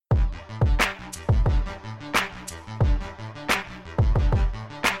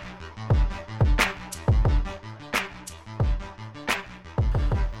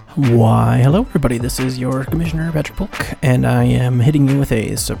Why, hello everybody, this is your Commissioner Patrick Polk, and I am hitting you with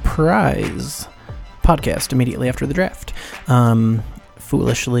a surprise podcast immediately after the draft.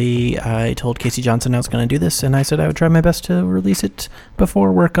 Foolishly, I told Casey Johnson I was going to do this, and I said I would try my best to release it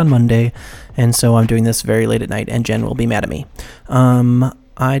before work on Monday, and so I'm doing this very late at night, and Jen will be mad at me.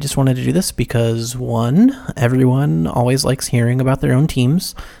 I just wanted to do this because, one, everyone always likes hearing about their own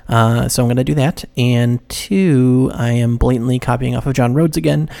teams, so I'm going to do that, and two, I am blatantly copying off of John Rhodes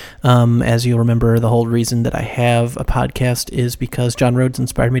again. As you'll remember, the whole reason that I have a podcast is because John Rhodes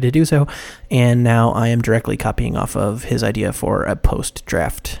inspired me to do so, and now I am directly copying off of his idea for a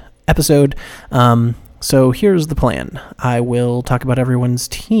post-draft episode. So here's the plan. I will talk about everyone's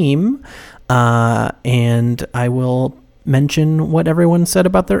team, and I will mention what everyone said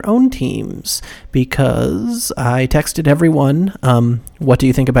about their own teams, because I texted everyone, what do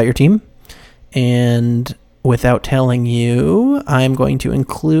you think about your team? And without telling you, I'm going to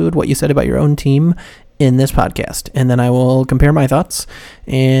include what you said about your own team in this podcast, and then I will compare my thoughts,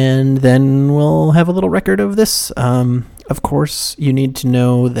 and then we'll have a little record of this. Of course, you need to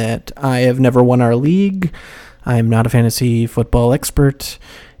know that I have never won our league. I'm not a fantasy football expert,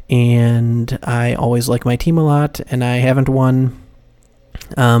 and I always like my team a lot, and I haven't won.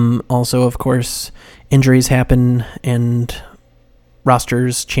 Also, of course, injuries happen, and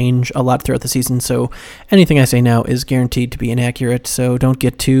rosters change a lot throughout the season, so anything I say now is guaranteed to be inaccurate, so don't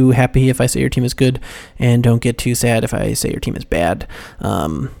get too happy if I say your team is good, and don't get too sad if I say your team is bad.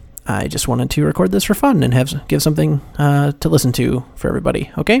 I just wanted to record this for fun and give something to listen to for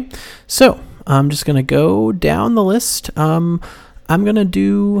everybody, okay? So, I'm just going to go down the list. I'm going to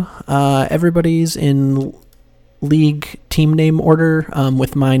do everybody's in league team name order,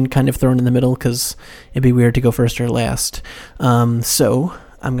 with mine kind of thrown in the middle because it'd be weird to go first or last. So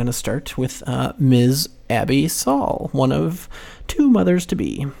I'm going to start with Ms. Abby Saul, one of two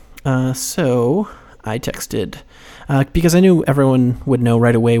mothers-to-be. So I texted, because I knew everyone would know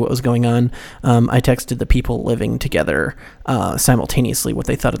right away what was going on, I texted the people living together simultaneously what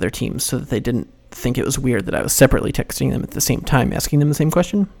they thought of their teams so that they didn't think it was weird that I was separately texting them at the same time, asking them the same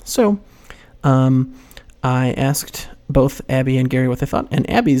question. So I asked both Abby and Gary what they thought, and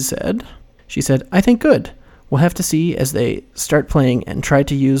Abby said, I think good. We'll have to see as they start playing and try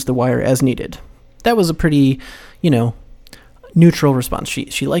to use the wire as needed. That was a pretty, neutral response.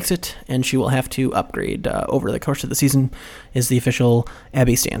 She likes it, and she will have to upgrade over the course of the season, is the official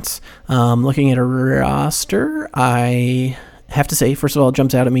Abby stance. Looking at a roster, I have to say, first of all, it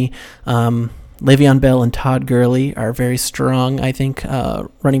jumps out at me, Le'Veon Bell and Todd Gurley are very strong, I think,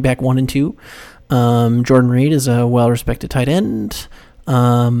 running back 1 and 2. Jordan Reed is a well-respected tight end.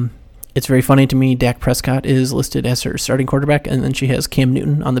 It's very funny to me, Dak Prescott is listed as her starting quarterback, and then she has Cam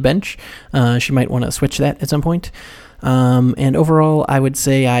Newton on the bench. She might want to switch that at some point. And overall, I would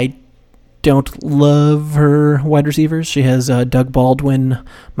say I don't love her wide receivers. She has Doug Baldwin,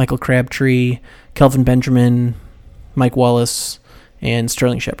 Michael Crabtree, Kelvin Benjamin, Mike Wallace, and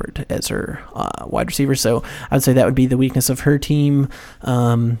Sterling Shepard as her wide receiver. So I would say that would be the weakness of her team.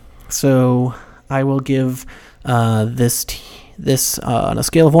 So I will give this on a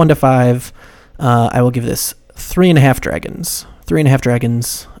scale of 1 to 5. I will give this 3.5 dragons. 3.5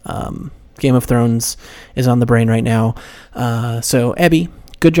 dragons. Game of Thrones is on the brain right now. So Abby,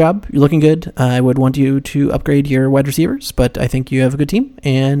 good job. You're looking good. I would want you to upgrade your wide receivers, but I think you have a good team,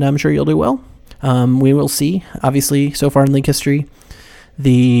 and I'm sure you'll do well. We will see. Obviously, so far in league history,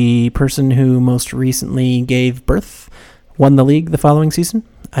 the person who most recently gave birth won the league the following season.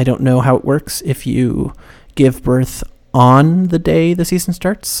 I don't know how it works if you give birth on the day the season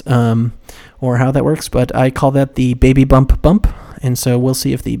starts, or how that works, but I call that the baby bump, and so we'll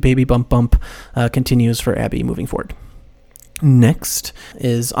see if the baby bump continues for Abby moving forward. Next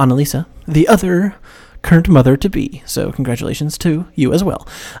is Annalisa, the other current mother-to-be, so congratulations to you as well.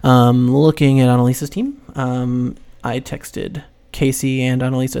 Looking at Annalisa's team, I texted Casey and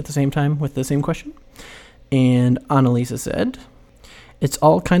Annalisa at the same time with the same question, and Annalisa said, it's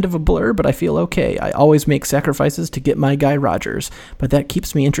all kind of a blur, but I feel okay. I always make sacrifices to get my guy Rodgers, but that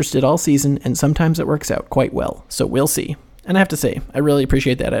keeps me interested all season, and sometimes it works out quite well, so we'll see. And I have to say, I really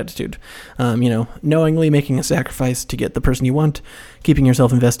appreciate that attitude. Knowingly making a sacrifice to get the person you want, keeping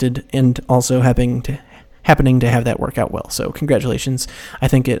yourself invested, and also happening to have that work out well. So congratulations. I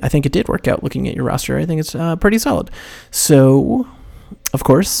think it did work out. Looking at your roster, I think it's pretty solid. So, of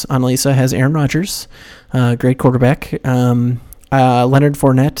course, Annalisa has Aaron Rodgers, great quarterback. Leonard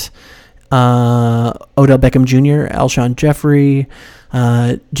Fournette, Odell Beckham Jr., Alshon Jeffrey,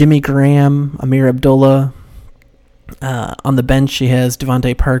 Jimmy Graham, Amir Abdullah. On the bench, she has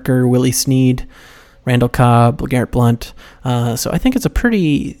Devontae Parker, Willie Snead, Randall Cobb, LeGarrette Blount. So I think it's a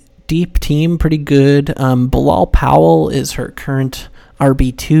pretty deep team, pretty good. Bilal Powell is her current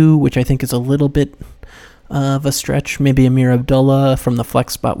RB2, which I think is a little bit of a stretch. Maybe Amir Abdullah from the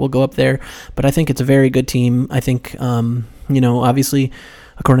flex spot will go up there, but I think it's a very good team. I think, obviously,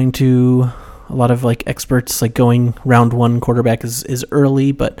 according to a lot of experts, going round one quarterback is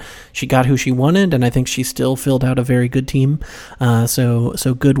early, but she got who she wanted, and I think she still filled out a very good team. So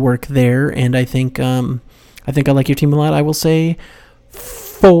good work there, and I think I like your team a lot. I will say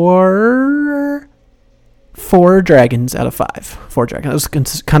four dragons out of 5. 4 dragons. I was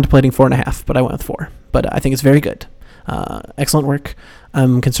contemplating 4.5, but I went with 4. But I think it's very good. Excellent work.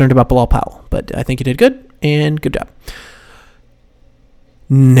 I'm concerned about Bilal Powell, but I think you did good, and good job.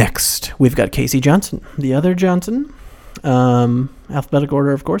 Next, we've got Casey Johnson, the other Johnson, alphabetical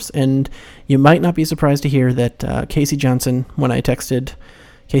order, of course, and you might not be surprised to hear that Casey Johnson, when I texted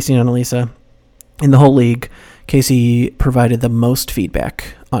Casey and Annalisa in the whole league, Casey provided the most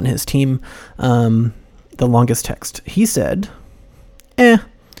feedback on his team, the longest text. He said,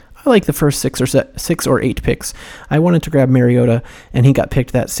 I like the first 6 or 8 picks. I wanted to grab Mariota, and he got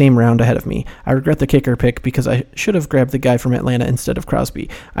picked that same round ahead of me. I regret the kicker pick because I should have grabbed the guy from Atlanta instead of Crosby.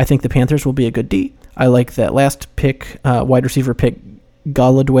 I think the Panthers will be a good D. I like that last pick, wide receiver pick,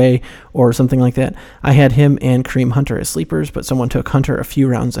 Galladay or something like that. I had him and Kareem Hunter as sleepers, but someone took Hunter a few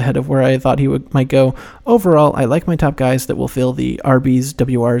rounds ahead of where I thought he might go. Overall, I like my top guys that will fill the RBs,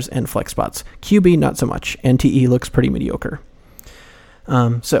 WRs, and flex spots. QB, not so much, and TE looks pretty mediocre.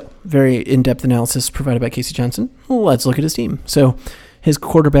 So, very in-depth analysis provided by Casey Johnson. Let's look at his team. So, his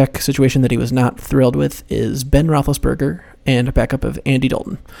quarterback situation that he was not thrilled with is Ben Roethlisberger and a backup of Andy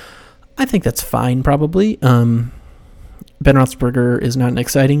Dalton. I think that's fine, probably. Ben Roethlisberger is not an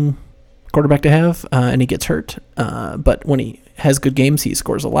exciting quarterback to have, and he gets hurt. But when he has good games, he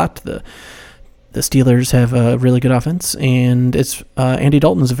scores a lot. The Steelers have a really good offense, and it's Andy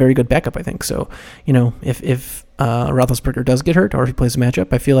Dalton is a very good backup, I think. So, if Roethlisberger does get hurt or if he plays a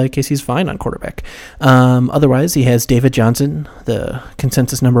matchup, I feel like Casey's fine on quarterback. Otherwise, he has David Johnson, the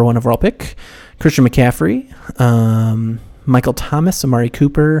consensus number 1 overall pick, Christian McCaffrey, Michael Thomas, Amari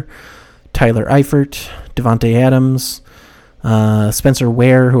Cooper, Tyler Eifert, Devontae Adams, Spencer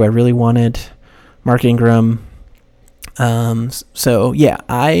Ware, who I really wanted, Mark Ingram. So yeah,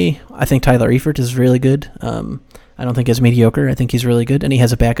 I think Tyler Eifert is really good. I don't think he's mediocre. I think he's really good, and he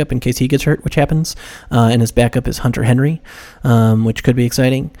has a backup in case he gets hurt, which happens. And his backup is Hunter Henry, which could be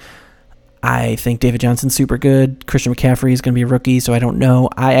exciting. I think David Johnson's super good. Christian McCaffrey is going to be a rookie, so I don't know.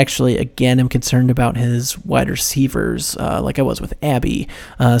 I actually, again, am concerned about his wide receivers, like I was with Abby.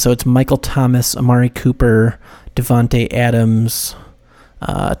 So it's Michael Thomas, Amari Cooper, Devontae Adams,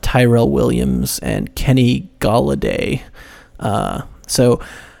 Tyrell Williams, and Kenny Galladay. So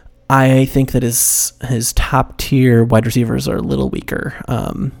I think that his top tier wide receivers are a little weaker.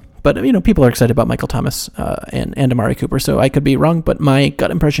 But people are excited about Michael Thomas and Amari Cooper, so I could be wrong. But my gut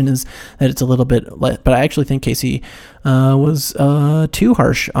impression is that it's a little bit less. But I actually think Casey was too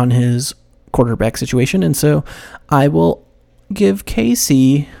harsh on his quarterback situation, and so I will give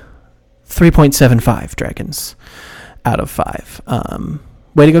Casey 3.75 Dragons out of 5.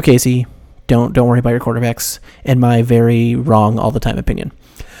 Way to go, Casey. Don't worry about your quarterbacks, in my very wrong all the time opinion.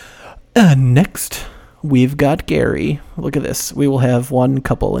 Next, we've got Gary. Look at this. We will have one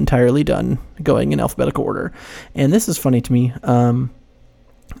couple entirely done, going in alphabetical order. And this is funny to me.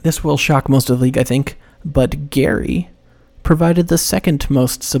 This will shock most of the league, I think. But Gary provided the second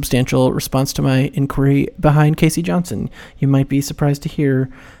most substantial response to my inquiry behind Casey Johnson. You might be surprised to hear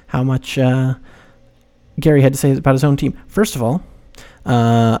how much Gary had to say about his own team. First of all,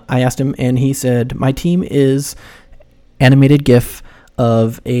 I asked him, and he said, my team is animated GIF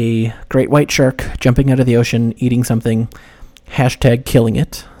of a great white shark jumping out of the ocean, eating something, hashtag killing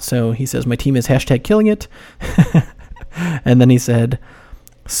it. So he says, my team is hashtag killing it. And then he said,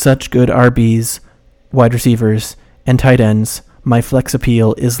 such good RBs, wide receivers, and tight ends. My flex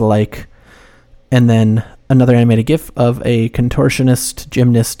appeal is like, and then another animated GIF of a contortionist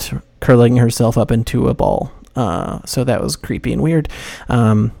gymnast curling herself up into a ball. So that was creepy and weird.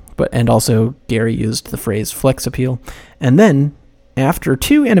 And also Gary used the phrase flex appeal. And then after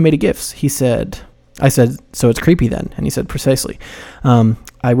 2 animated GIFs, I said, so it's creepy then. And he said, precisely.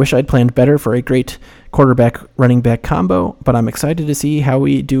 I wish I'd planned better for a great quarterback running back combo, but I'm excited to see how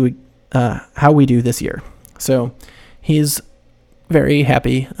we do this year. So he's very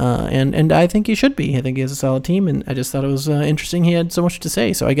happy, and I think he should be. I think he has a solid team, and I just thought it was interesting he had so much to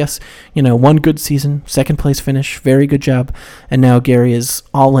say. So I guess, one good season, second place finish, very good job, and now Gary is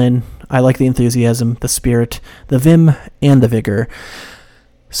all in. I like the enthusiasm, the spirit, the vim, and the vigor.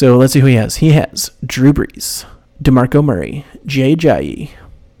 So let's see who he has. He has Drew Brees, DeMarco Murray, Jay Ajayi,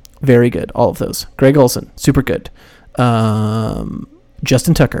 very good, all of those. Greg Olsen, super good.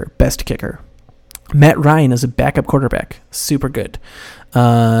 Justin Tucker, best kicker. Matt Ryan as a backup quarterback, super good.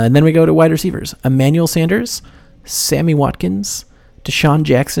 And then we go to wide receivers. Emmanuel Sanders, Sammy Watkins, Deshaun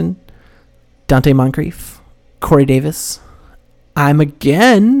Jackson, Dante Moncrief, Corey Davis. I'm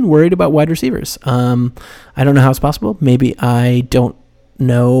again worried about wide receivers. I don't know how it's possible. Maybe I don't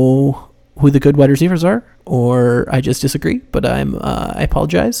know who the good wide receivers are, or I just disagree, but I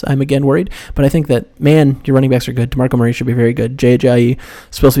apologize. I'm again worried, but I think that, man, your running backs are good. DeMarco Murray should be very good. Jay Ajayi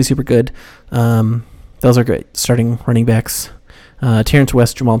supposed to be super good. Those are great starting running backs. Terrence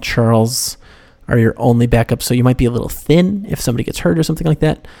West, Jamal Charles are your only backups, so you might be a little thin if somebody gets hurt or something like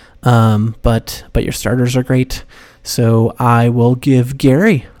that. But your starters are great. So I will give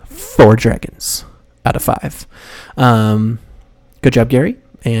Gary 4 dragons out of 5. Good job, Gary,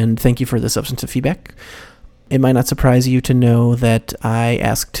 and thank you for the substantive feedback. It might not surprise you to know that I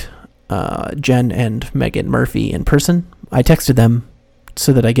asked Jen and Megan Murphy in person. I texted them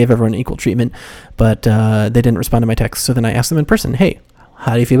so that I gave everyone equal treatment, but they didn't respond to my text. So then I asked them in person, hey,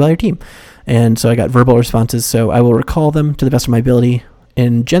 how do you feel about your team? And so I got verbal responses, so I will recall them to the best of my ability.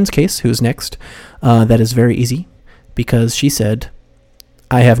 In Jen's case, who's next, that is very easy because she said,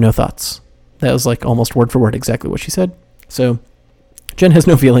 I have no thoughts. That was like almost word for word exactly what she said. So Jen has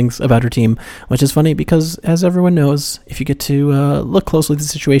no feelings about her team, which is funny because, as everyone knows, if you get to look closely at the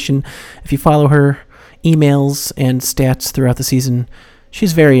situation, if you follow her emails and stats throughout the season,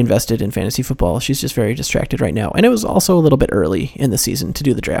 she's very invested in fantasy football. She's just very distracted right now. And it was also a little bit early in the season to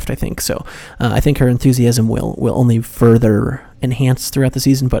do the draft, I think. So I think her enthusiasm will only further enhance throughout the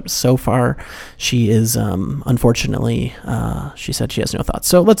season. But so far, she is, unfortunately, she said she has no thoughts.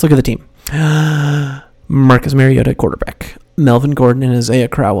 So let's look at the team. Marcus Mariota, quarterback. Melvin Gordon and Isaiah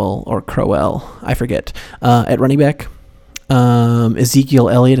Crowell, I forget, at running back. Ezekiel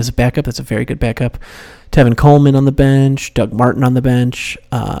Elliott as a backup. That's a very good backup. Tevin Coleman on the bench. Doug Martin on the bench.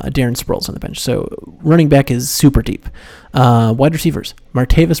 Darren Sproles on the bench. So running back is super deep. Wide receivers,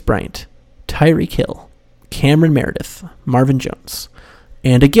 Martavis Bryant, Tyreek Hill, Cameron Meredith, Marvin Jones.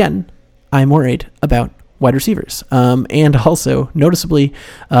 And again, I'm worried about wide receivers. And also, noticeably,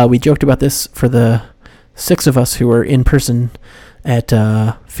 we joked about this for the 6 of us who were in person at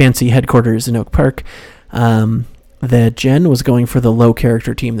fancy headquarters in Oak Park, that Jen was going for the low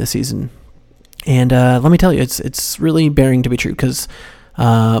character team this season. And let me tell you, it's really bearing to be true because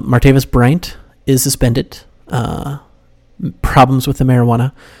Martavis Bryant is suspended. Problems with the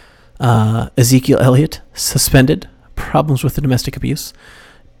marijuana. Ezekiel Elliott, suspended. Problems with the domestic abuse.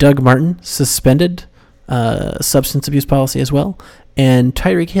 Doug Martin, suspended. Substance abuse policy as well. And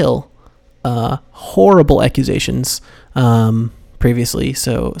Tyreek Hill, horrible accusations previously,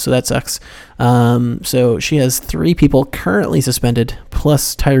 so that sucks. So she has 3 people currently suspended,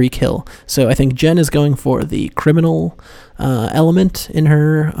 plus Tyreek Hill. So I think Jen is going for the criminal element in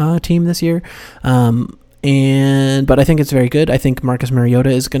her team this year. But I think it's very good. I think Marcus Mariota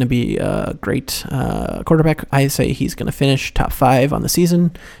is going to be a great quarterback. I say he's going to finish top 5 on the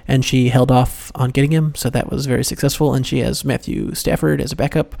season, and she held off on getting him, so that was very successful. And she has Matthew Stafford as a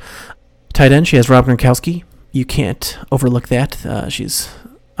backup. Tight end, she has Rob Gronkowski. You can't overlook that. She's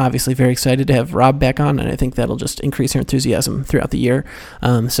obviously very excited to have Rob back on, and I think that'll just increase her enthusiasm throughout the year.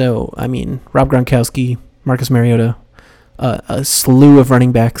 So, I mean, Rob Gronkowski, Marcus Mariota, a slew of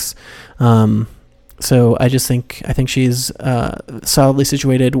running backs. So I think she's solidly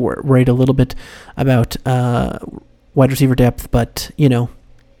situated. Worried a little bit about wide receiver depth, but,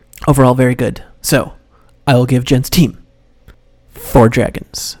 overall very good. So I will give Jen's team 4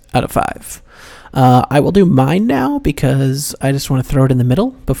 dragons out of 5. I will do mine now because I just want to throw it in the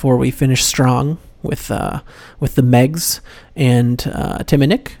middle before we finish strong with the Megs and Tim and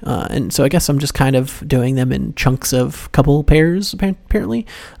Nick. And so I guess I'm just kind of doing them in chunks of couple pairs, apparently.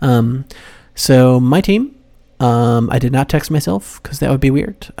 So my team, I did not text myself because that would be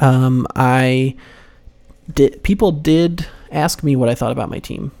weird. People did ask me what I thought about my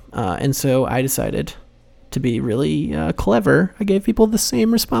team. And so I decided to be really clever. I gave people the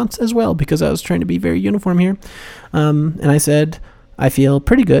same response as well because I was trying to be very uniform here. And I said, I feel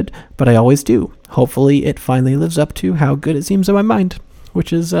pretty good, but I always do. Hopefully it finally lives up to how good it seems in my mind,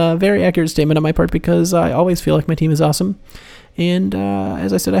 which is a very accurate statement on my part because I always feel like my team is awesome. And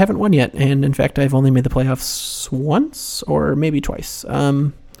as I said, I haven't won yet. And in fact, I've only made the playoffs once or maybe twice.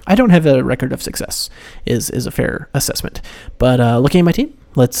 I don't have a record of success is a fair assessment. But looking at my team,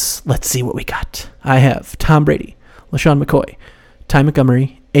 let's see what we got. I have Tom Brady, LaShawn McCoy, Ty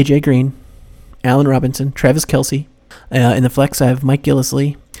Montgomery, AJ Green, Allen Robinson, Travis Kelce, In the flex, I have Mike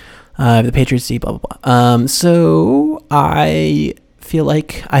Gillislee. I have the Patriots D, blah, blah, blah. So I feel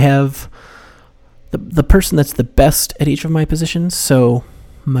like I have the person that's the best at each of my positions. So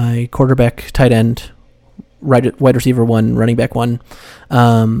my quarterback, tight end, wide receiver 1, running back 1.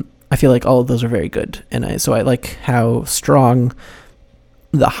 I feel like all of those are very good. And I like how strong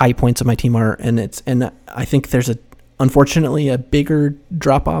the high points of my team are. And I think there's unfortunately a bigger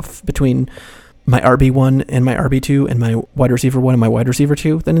drop off between my RB1 and my RB2 and my wide receiver 1 and my wide receiver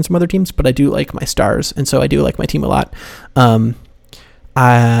 2 than in some other teams, but I do like my stars, and so I do like my team a lot. So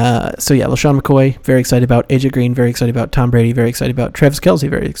yeah, LaShawn McCoy, very excited about. AJ Green, very excited about. Tom Brady, very excited about. Travis Kelce,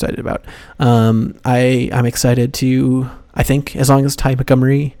 very excited about. I'm excited to, I think, as long as Ty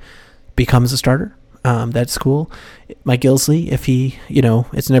Montgomery becomes a starter, that's cool. Mike Gillislee, if he,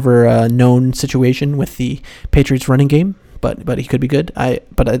 it's never a known situation with the Patriots running game, but he could be good.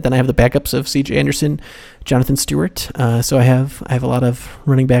 Then I have the backups of C.J. Anderson, Jonathan Stewart. So I have a lot of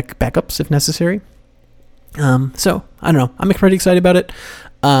running back backups if necessary. So I don't know. I'm pretty excited about it.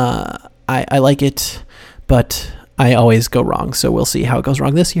 I like it, but I always go wrong. So we'll see how it goes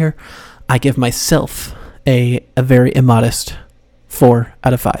wrong this year. I give myself a very immodest 4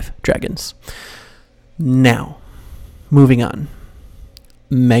 out of 5 Dragons. Now, moving on.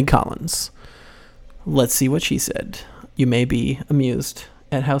 Meg Collins. Let's see what she said. You may be amused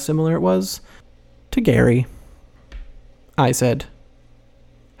at how similar it was to Gary. I said,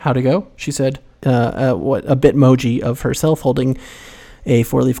 how'd it go? She said, a Bitmoji of herself holding a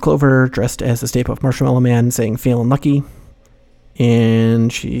 4-leaf clover dressed as the Stay Puft Marshmallow Man saying, feeling lucky.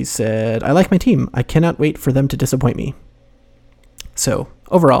 And she said, I like my team. I cannot wait for them to disappoint me. So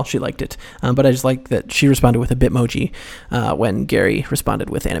overall, she liked it. But I just like that she responded with a Bitmoji when Gary responded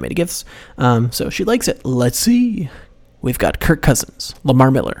with animated GIFs. So she likes it. Let's see. We've got Kirk Cousins,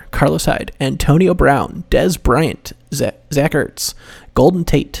 Lamar Miller, Carlos Hyde, Antonio Brown, Dez Bryant, Zach Ertz, Golden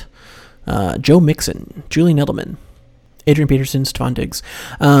Tate, Joe Mixon, Julian Edelman, Adrian Peterson, Stephon Diggs.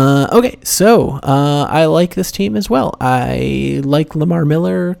 Okay, so I like this team as well. I like Lamar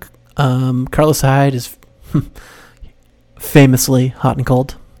Miller. Carlos Hyde is famously hot and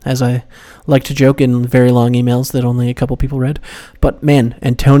cold, as I like to joke in very long emails that only a couple people read. But man,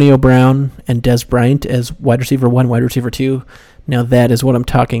 Antonio Brown and Dez Bryant as wide receiver 1, wide receiver 2. Now that is what I'm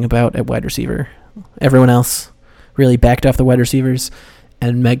talking about at wide receiver. Everyone else really backed off the wide receivers,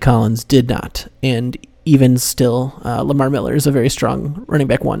 and Meg Collins did not. And even still, Lamar Miller is a very strong running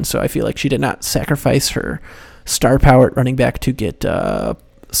back 1, so I feel like she did not sacrifice her star power at running back to get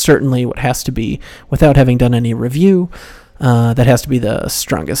certainly what has to be, without having done any review, that has to be the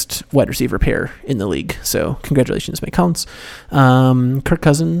strongest wide receiver pair in the league. So congratulations, Mike Collins. Kirk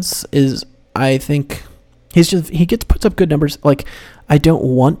Cousins is, I think, puts up good numbers. Like, I don't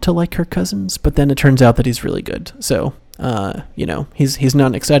want to like Kirk Cousins, but then it turns out that he's really good. So, he's not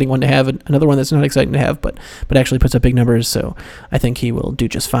an exciting one to have. Another one that's not exciting to have, but actually puts up big numbers. So I think he will do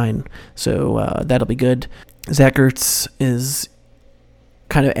just fine. So that'll be good. Zach Ertz is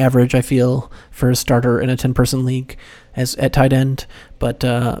kind of average, I feel, for a starter in a 10-person league at tight end, but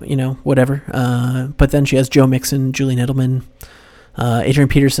whatever. But then she has Joe Mixon, Julian Edelman, Adrian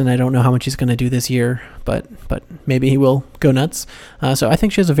Peterson. I don't know how much he's going to do this year, but maybe he will go nuts. So I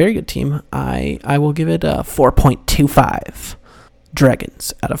think she has a very good team. I will give it a 4.25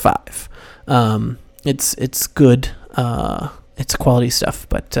 Dragons out of 5. It's good. It's quality stuff,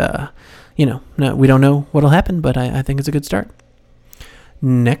 but no, we don't know what'll happen, but I think it's a good start.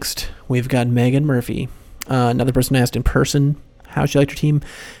 Next, we've got Megan Murphy, another person asked in person how she liked her team,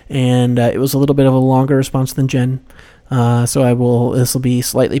 and it was a little bit of a longer response than Jen, so this will be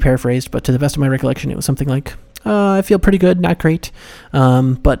slightly paraphrased, but to the best of my recollection, it was something like, I feel pretty good, not great,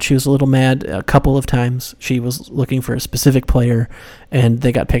 but she was a little mad a couple of times. She was looking for a specific player, and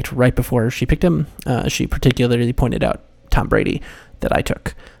they got picked right before she picked him. She particularly pointed out Tom Brady that I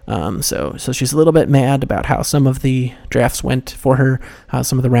took. So she's a little bit mad about how some of the drafts went for her, how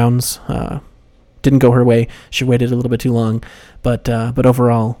some of the rounds didn't go her way. She waited a little bit too long, but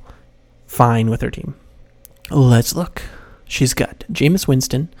overall, fine with her team. Let's look. She's got Jameis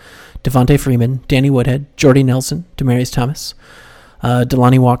Winston, Devontae Freeman, Danny Woodhead, Jordy Nelson, Demaryius Thomas,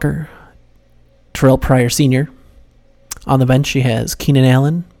 Delanie Walker, Terrell Pryor Sr. On the bench, she has Keenan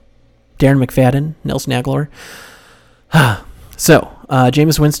Allen, Darren McFadden, Nelson Aguilar. So,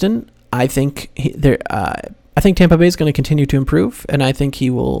 Jameis Winston, I think Tampa Bay is going to continue to improve, and I think he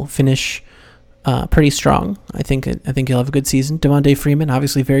will finish pretty strong. I think he'll have a good season. Devontae Freeman,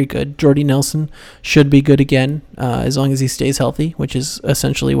 obviously very good. Jordy Nelson should be good again, as long as he stays healthy, which is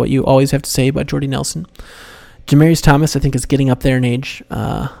essentially what you always have to say about Jordy Nelson. Demaryius Thomas, I think, is getting up there in age.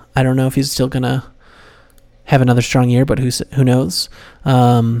 I don't know if he's still going to have another strong year, but who knows?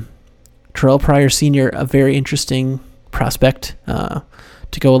 Terrell Pryor Sr., a very interesting prospect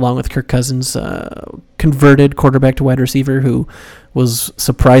to go along with Kirk Cousins, converted quarterback to wide receiver who was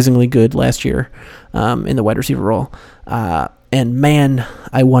surprisingly good last year in the wide receiver role. And man,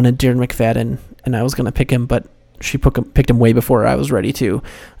 I wanted Darren McFadden, and I was going to pick him, but she picked him way before I was ready to.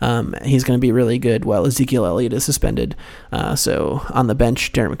 He's going to be really good while Ezekiel Elliott is suspended. So on the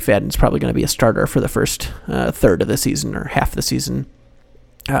bench, Darren McFadden's probably going to be a starter for the first third of the season or half the season.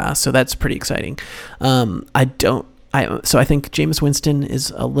 So that's pretty exciting. I think Jameis Winston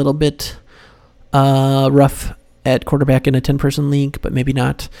is a little bit rough at quarterback in a 10-person league, but maybe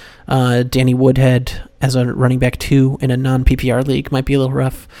not. Danny Woodhead as a running back 2 in a non-PPR league might be a little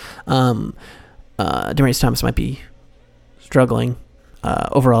rough. Demaryius Thomas might be struggling.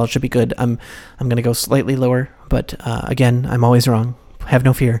 Overall, it should be good. I'm going to go slightly lower, but again, I'm always wrong. Have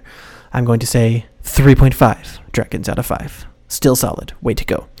no fear. I'm going to say 3.5 Dragons out of 5. Still solid. Way to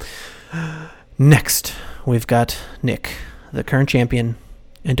go. Next, we've got Nick, the current champion,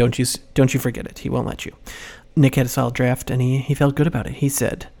 and don't you forget it. He won't let you. Nick had a solid draft, and he felt good about it. He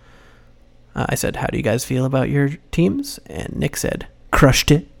said, I said, how do you guys feel about your teams? And Nick said,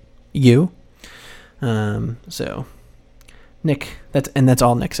 crushed it. You? So Nick, that's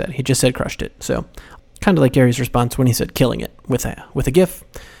all Nick said. He just said crushed it. So kind of like Gary's response when he said killing it with a GIF.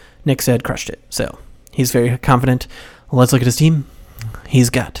 Nick said crushed it. So he's very confident. Let's look at his team. He's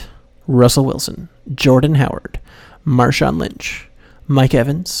got Russell Wilson, Jordan Howard, Marshawn Lynch, Mike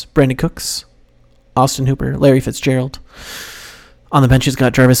Evans, Brandon Cooks, Austin Hooper, Larry Fitzgerald. On the bench, he's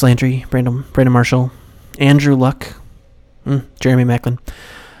got Jarvis Landry, Brandon Marshall, Andrew Luck, Jeremy Maclin.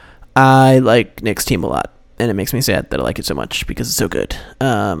 I like Nick's team a lot, and it makes me sad that I like it so much because it's so good.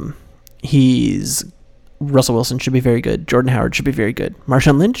 Russell Wilson should be very good. Jordan Howard should be very good.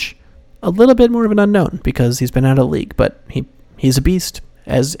 Marshawn Lynch, a little bit more of an unknown because he's been out of the league, but he's a beast,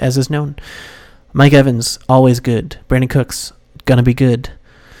 as is known. Mike Evans, always good. Brandon Cooks, gonna be good.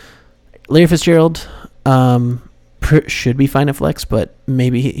 Larry Fitzgerald should be fine at flex, but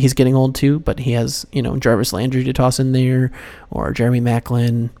maybe he's getting old too, but he has, Jarvis Landry to toss in there, or Jeremy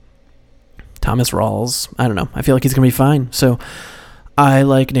Maclin, Thomas Rawls. I don't know. I feel like he's going to be fine. So I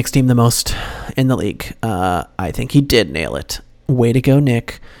like Nick's team the most in the league. I think he did nail it. Way to go,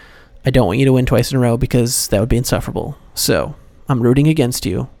 Nick. I don't want you to win twice in a row because that would be insufferable. So I'm rooting against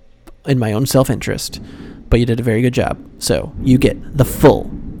you in my own self-interest, but you did a very good job. So you get the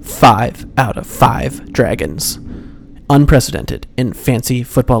full 5 out of 5 Dragons. Unprecedented in Fancy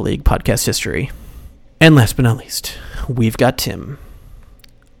Football League podcast history. And last but not least, we've got Tim,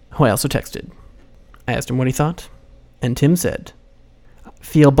 who I also texted. I asked him what he thought, and Tim said,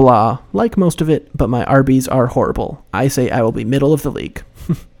 feel blah, like most of it, but my RBs are horrible. I say I will be middle of the league.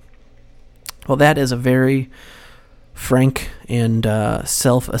 Well, that is a very frank and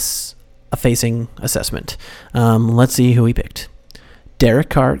self-effacing assessment. Let's see who he picked. Derek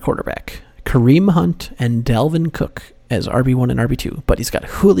Carr at quarterback, Kareem Hunt and Dalvin Cook as RB1 and RB2, but he's got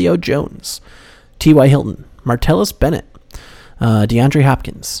Julio Jones, T.Y. Hilton, Martellus Bennett, DeAndre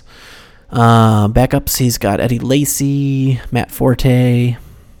Hopkins. Backups, he's got Eddie Lacy, Matt Forte,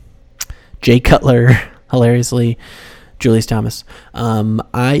 Jay Cutler, hilariously, Julius Thomas.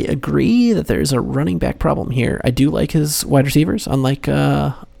 I agree that there's a running back problem here. I do like his wide receivers, unlike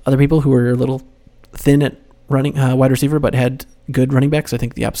other people who are a little thin at running wide receiver but had good running backs. I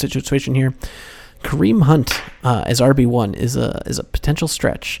think the opposite situation here. Kareem Hunt as RB1 is a potential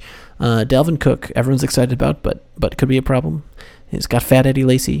stretch. Dalvin Cook, everyone's excited about, but could be a problem. He's got Fat Eddie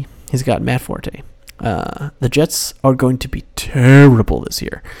Lacy. He's got Matt Forte. The Jets are going to be terrible this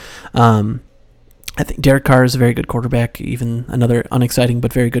year. I think Derek Carr is a very good quarterback, even another unexciting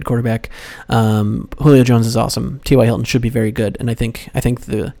but very good quarterback. Julio Jones is awesome. T.Y. Hilton should be very good, and I think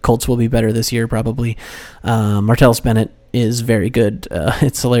the Colts will be better this year probably. Martellus Bennett is very good.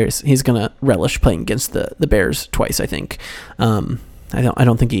 It's hilarious. He's gonna relish playing against the Bears twice, I think. I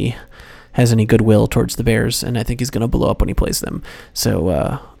don't think he has any goodwill towards the Bears, and I think he's gonna blow up when he plays them.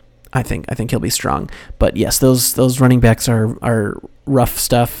 So I think he'll be strong. But yes, those running backs are rough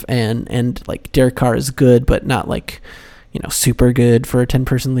stuff, and like Derek Carr is good, but not like super good for a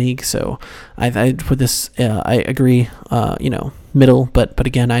 10-person league. So I put this. I agree. Middle, but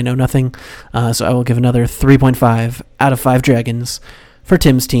again, I know nothing. So I will give another 3.5 out of 5 Dragons for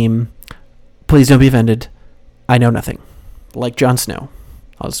Tim's team. Please don't be offended. I know nothing. Like Jon Snow.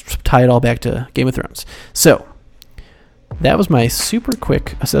 I'll just tie it all back to Game of Thrones. So that was my super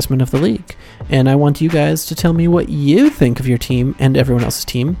quick assessment of the league, and I want you guys to tell me what you think of your team and everyone else's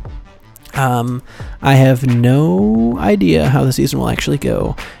team. I have no idea how the season will actually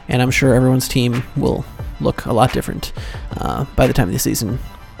go, and I'm sure everyone's team will look a lot different by the time the season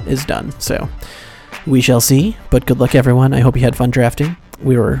is done. So we shall see, but good luck, everyone. I hope you had fun drafting.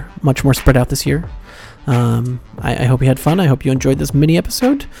 We were much more spread out this year. I hope you had fun. I hope you enjoyed this mini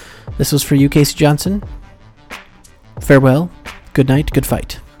episode. This was for you, Casey Johnson. Farewell, good night, good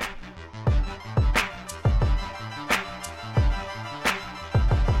fight.